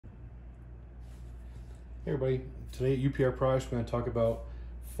Hey everybody, today at UPR Products we're going to talk about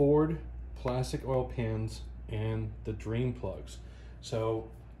Ford plastic oil pans and the drain plugs. So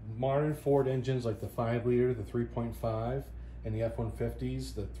modern Ford engines like the 5 liter, the 3.5 and the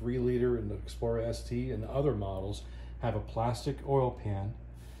F-150s, the 3 liter and the Explorer ST and the other models have a plastic oil pan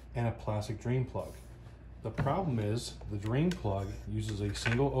and a plastic drain plug. The problem is the drain plug uses a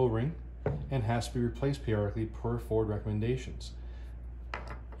single O-ring and has to be replaced periodically per Ford recommendations.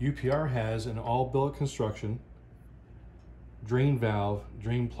 UPR has an all billet construction drain valve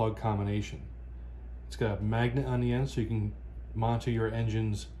drain plug combination. It's got a magnet on the end so you can monitor your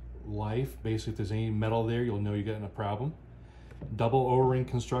engine's life. Basically, if there's any metal there, you'll know you're getting a problem. Double O-ring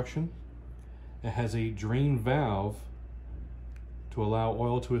construction. It has a drain valve to allow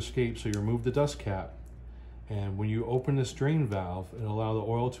oil to escape, so you remove the dust cap, and when you open this drain valve, it'll allow the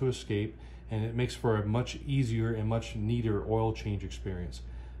oil to escape, and it makes for a much easier and much neater oil change experience.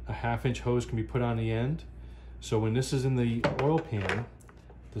 A 1/2-inch hose can be put on the end, so when this is in the oil pan,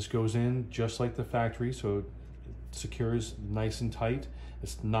 this goes in just like the factory, so it secures nice and tight.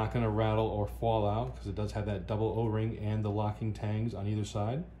 It's not going to rattle or fall out because it does have that double O-ring and the locking tangs on either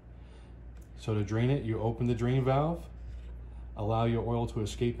side. So to drain it, you open the drain valve, allow your oil to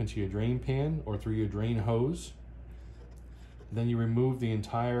escape into your drain pan or through your drain hose. Then you remove the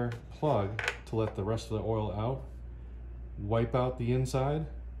entire plug to let the rest of the oil out. Wipe out the inside,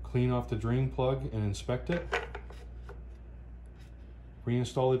 clean off the drain plug and inspect it.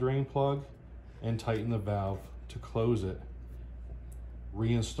 Reinstall the drain plug and tighten the valve to close it.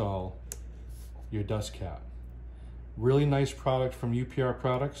 Reinstall your dust cap. Really nice product from UPR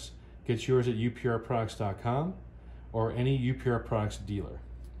Products. Get yours at uprproducts.com or any UPR Products dealer.